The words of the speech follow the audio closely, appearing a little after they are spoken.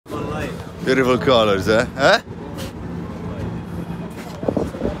Beautiful colors, eh? Huh?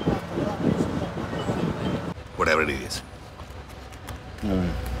 Whatever it is.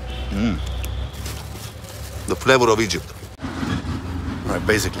 The flavor of Egypt. Right,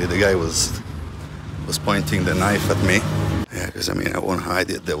 basically the guy was pointing the knife at me. Yeah, because I mean I won't hide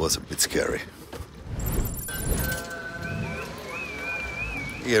it, that was a bit scary.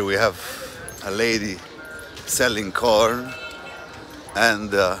 Here we have a lady selling corn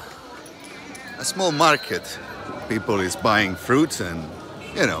and a small market. People is buying fruits and,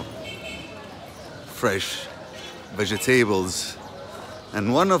 you know, fresh vegetables.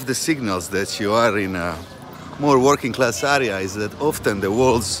 And one of the signals that you are in a more working class area is that often the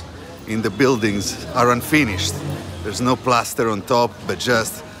walls in the buildings are unfinished. There's no plaster on top, but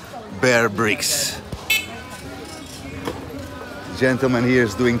just bare bricks. The gentleman here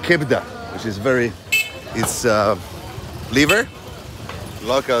is doing kibda, which is it's liver.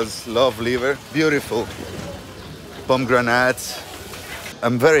 Locals love liver. Beautiful. Pomegranates.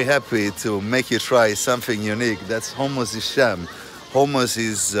 I'm very happy to make you try something unique. That's hummus isham. Hummus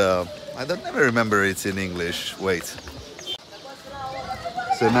is, I don't never remember it in English. Wait.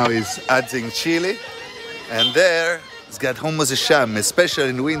 So now he's adding chili. And there, it's got hummus isham, especially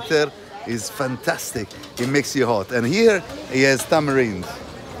in winter, is fantastic. It makes you hot. And here, he has tamarind.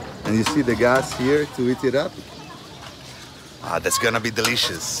 And you see the gas here to heat it up. Ah, that's gonna be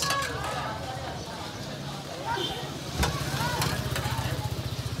delicious.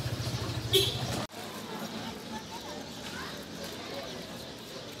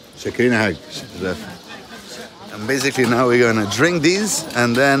 And basically now we're gonna drink these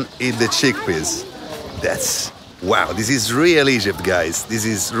and then eat the chickpeas. That's, wow, this is real Egypt, guys. This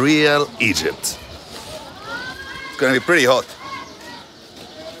is real Egypt. It's gonna be pretty hot.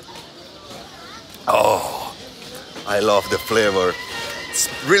 Oh, I love the flavor. It's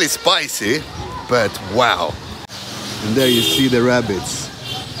really spicy, but wow. And there you see the rabbits.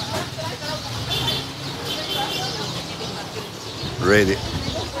 Ready.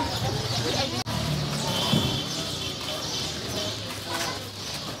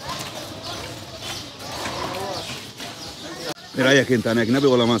 ايه رايك انت؟ انا اجنبي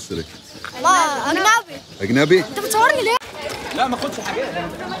ولا مصري؟ لا اجنبي. اجنبي؟ انت بتصورني ليه؟ لا ما اخدش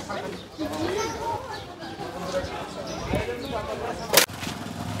حاجات.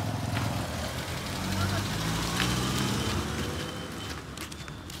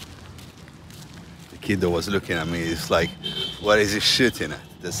 The kid that was looking at me is like, what is he shooting at?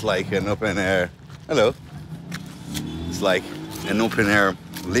 It's like an open air. Hello. It's like an open air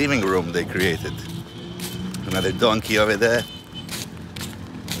living room they created. Another donkey over there.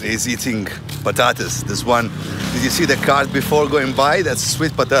 He's eating potatoes. This one, did you see the cart before going by? That's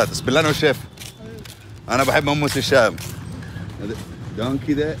sweet potatoes. Bilano chef. أنا بحب hummus الشام.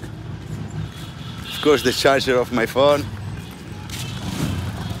 Donkey there. Of course, the charger of my phone.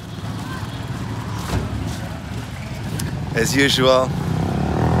 As usual.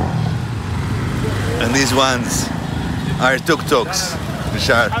 And these ones are tuk-tuks,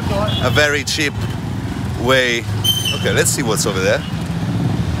 which are a very cheap way. Okay, let's see what's over there.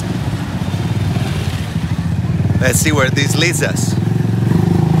 Let's see where this leads us.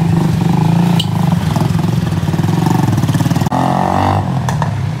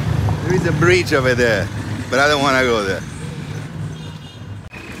 There is a bridge over there, but I don't want to go there.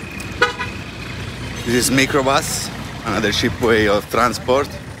 This is microbus, another cheap way of transport.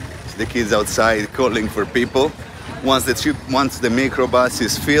 It's the kids outside calling for people. Once the microbus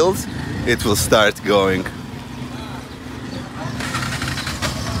is filled, it will start going.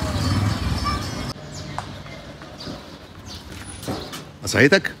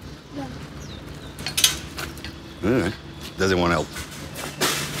 صحيتك؟ لا. Doesn't want help.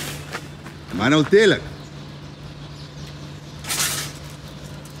 ما أنا قلت لك.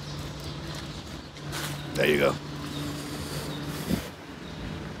 There you go.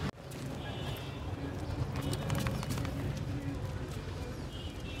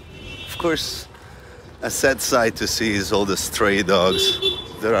 Of course, a sad sight to see is all the stray dogs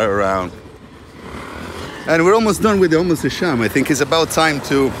that are around. And we're almost done with the hummus isham. I think it's about time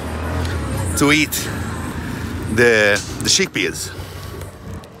to eat the chickpeas.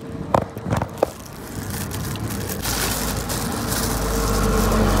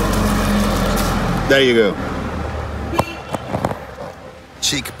 There you go.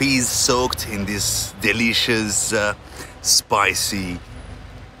 Chickpeas soaked in this delicious, spicy,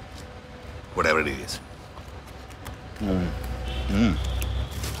 whatever it is.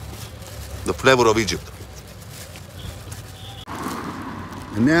 The flavor of Egypt.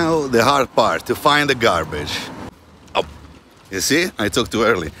 And now the hard part, to find the garbage. Oh, You see? I talked too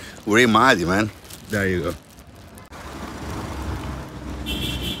early. We're in Maadi, man. There you go.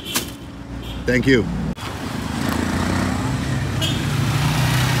 Thank you.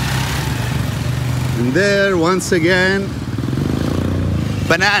 And there, once again,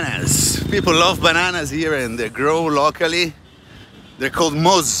 bananas. People love bananas here and they grow locally. They're called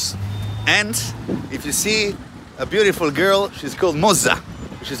moz. And if you see a beautiful girl, she's called moza,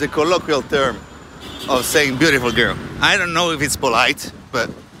 which is a colloquial term of saying beautiful girl. I don't know if it's polite, but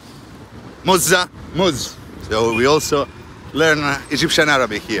moza, moz. So we also learn Egyptian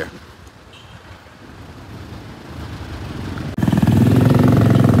Arabic here.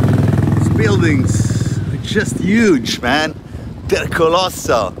 These buildings are just huge, man. They're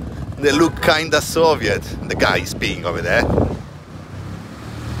colossal. They look kinda Soviet. The guy is peeing over there.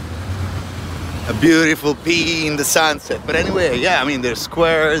 A beautiful pea in the sunset. But anyway, yeah, I mean, they're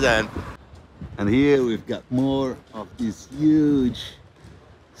squared and here we've got more of these huge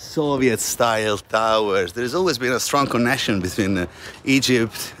Soviet-style towers. There's always been a strong connection between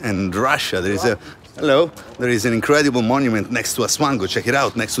Egypt and Russia. There is there is an incredible monument next to Aswan. Go check it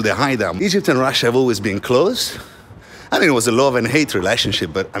out, next to the High Dam. Egypt and Russia have always been close. I mean, it was a love and hate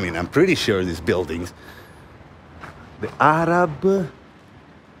relationship, but I mean, I'm pretty sure these buildings, the Arab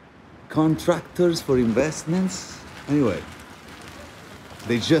contractors for investments, anyway,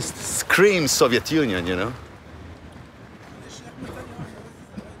 they just scream Soviet Union, you know?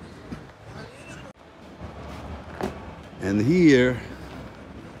 And here,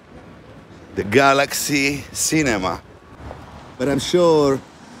 the Galaxy Cinema. But I'm sure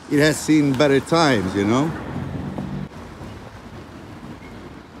it has seen better times, you know?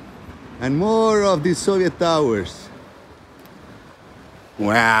 And more of these Soviet towers.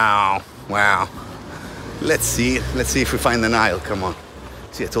 Wow, wow. Let's see if we find the Nile, come on.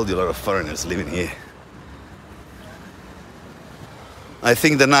 See, I told you a lot of foreigners living here. I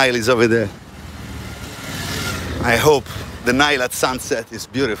think the Nile is over there. I hope the Nile at sunset is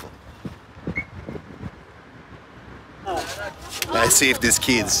beautiful. Let's see if these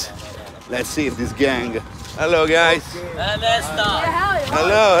kids, let's see if this gang. Hello guys.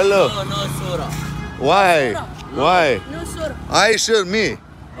 Hello, hello. Why? Why? I sure me.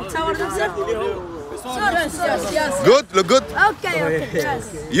 Good? Look good? Okay,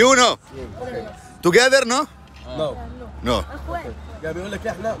 yes. You know? Together, no? No. No. بيقول لك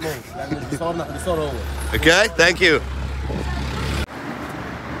احنا يعني بيصورنا هو. Okay, thank you.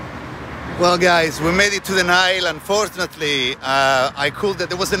 Well, guys, we made it to the Nile. Unfortunately,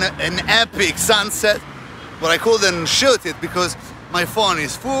 there was an epic sunset, but I couldn't shoot it because my phone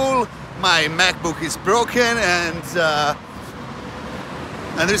is full, my MacBook is broken, and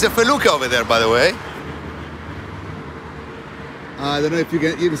there's a felucca over there, by the way. I don't know if you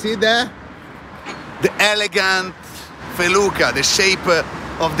can see it there? The elegant felucca, the shape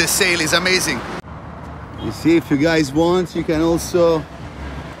of the sail is amazing. You see, if you guys want, you can also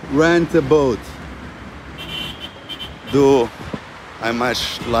rent a boat. Though I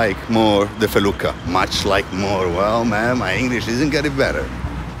much like more the felucca, much like more. Well, man, my English isn't getting better.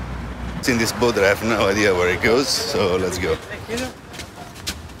 It's in this boat that I have no idea where it goes, so let's go.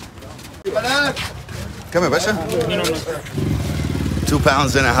 Come here, Basha. 2.5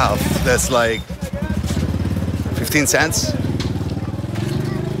 pounds. That's like 15 cents.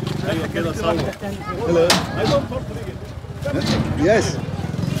 Hello. Yes.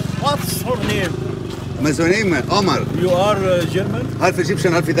 What's your name? My name is Omar. You are German? Half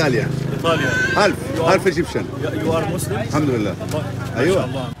Egyptian, half Italian. Italian. Half Egyptian. You are Muslim? Alhamdulillah.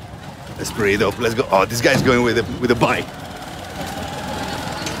 Aywa. That's pretty dope. Let's go. Oh, this guy's going with a bike.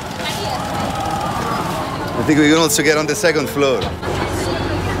 I think we can also get on the second floor.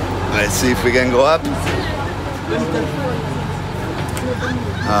 Let's see if we can go up.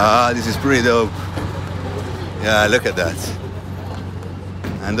 Ah, this is pretty dope. Yeah, look at that.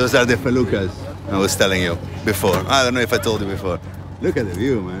 And those are the feluccas I was telling you before. I don't know if I told you before. Look at the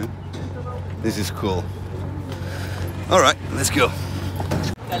view, man. This is cool. All right, let's go.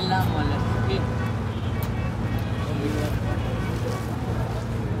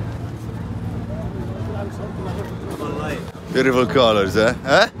 Beautiful colors, eh?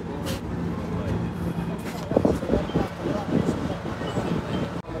 Huh?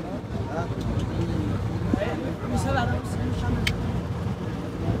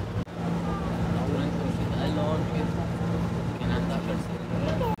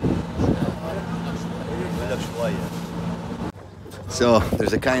 So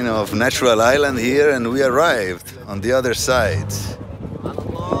there's a kind of natural island here, and we arrived on the other side.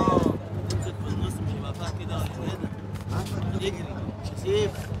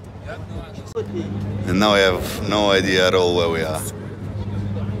 And now I have no idea at all where we are.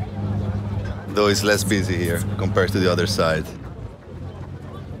 Though it's less busy here compared to the other side.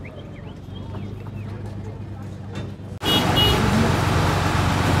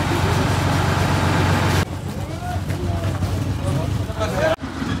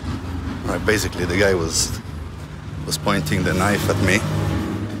 Right, basically the guy was pointing the knife at me.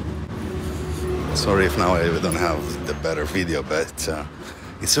 Sorry if now I don't have the better video, but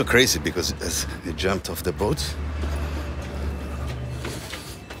it's so crazy because as he jumped off the boat,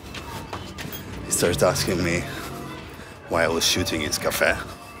 he started asking me why I was shooting his cafe.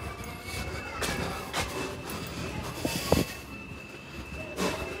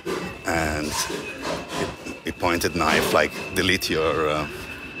 And he pointed knife like, delete your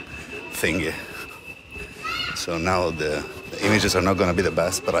thingy. So now the images are not going to be the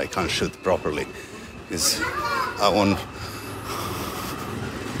best, but I can't shoot properly because I won't.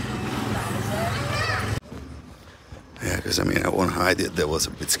 Yeah, because I mean, I won't hide it. That was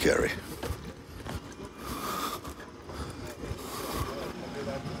a bit scary.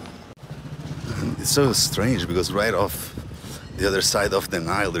 And it's so strange because right off the other side of the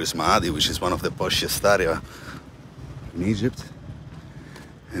Nile there's Maadi, which is one of the poshest area in Egypt.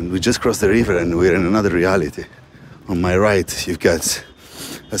 And we just crossed the river and we're in another reality. On my right, you've got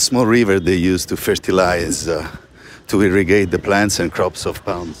a small river they use to fertilize, to irrigate the plants and crops of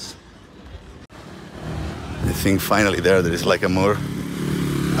palms. I think finally there is like a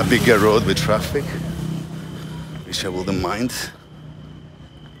bigger road with traffic, which I wouldn't mind.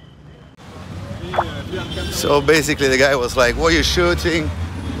 So basically the guy was like, what are you shooting?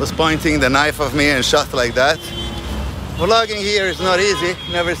 Was pointing the knife at me and shot like that. Vlogging here is not easy,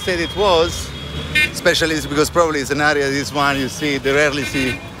 never said it was. Especially because probably it's an area, this one you see, they rarely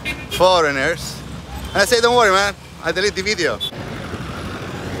see foreigners. And I say, don't worry man, I delete the video.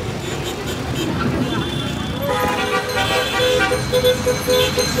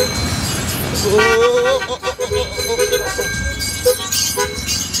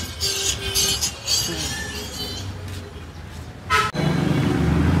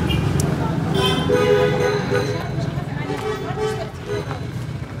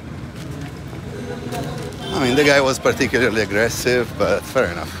 I mean, the guy was particularly aggressive, but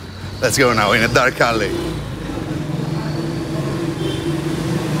fair enough. Let's go now in a dark alley.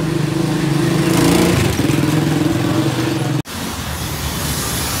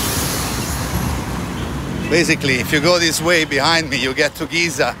 Basically, if you go this way behind me, you get to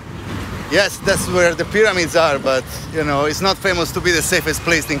Giza. Yes, that's where the pyramids are, but you know, it's not famous to be the safest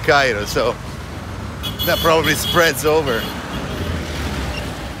place in Cairo, so that probably spreads over.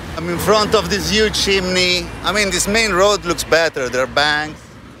 I'm in front of this huge chimney. I mean, this main road looks better. There are banks,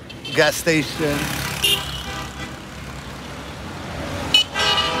 gas station.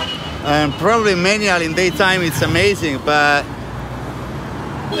 And probably manual in daytime, it's amazing, but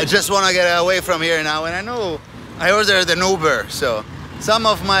I just want to get away from here now. And I know I ordered an Uber, so some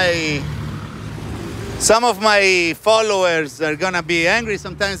of my followers are gonna be angry.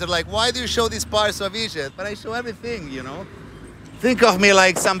 Sometimes they're like, why do you show these parts of Egypt? But I show everything, you know. Think of me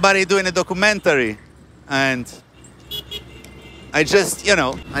like somebody doing a documentary, and I just, you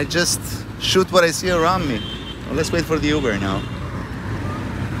know, I just shoot what I see around me. Well, let's wait for the Uber now.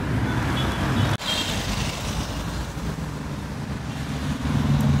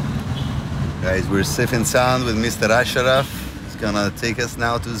 Guys, we're safe and sound with Mr. Ashraf. He's gonna take us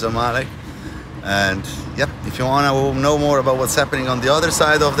now to Zamalek. And yep, if you wanna know more about what's happening on the other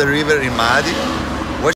side of the river in Maadi,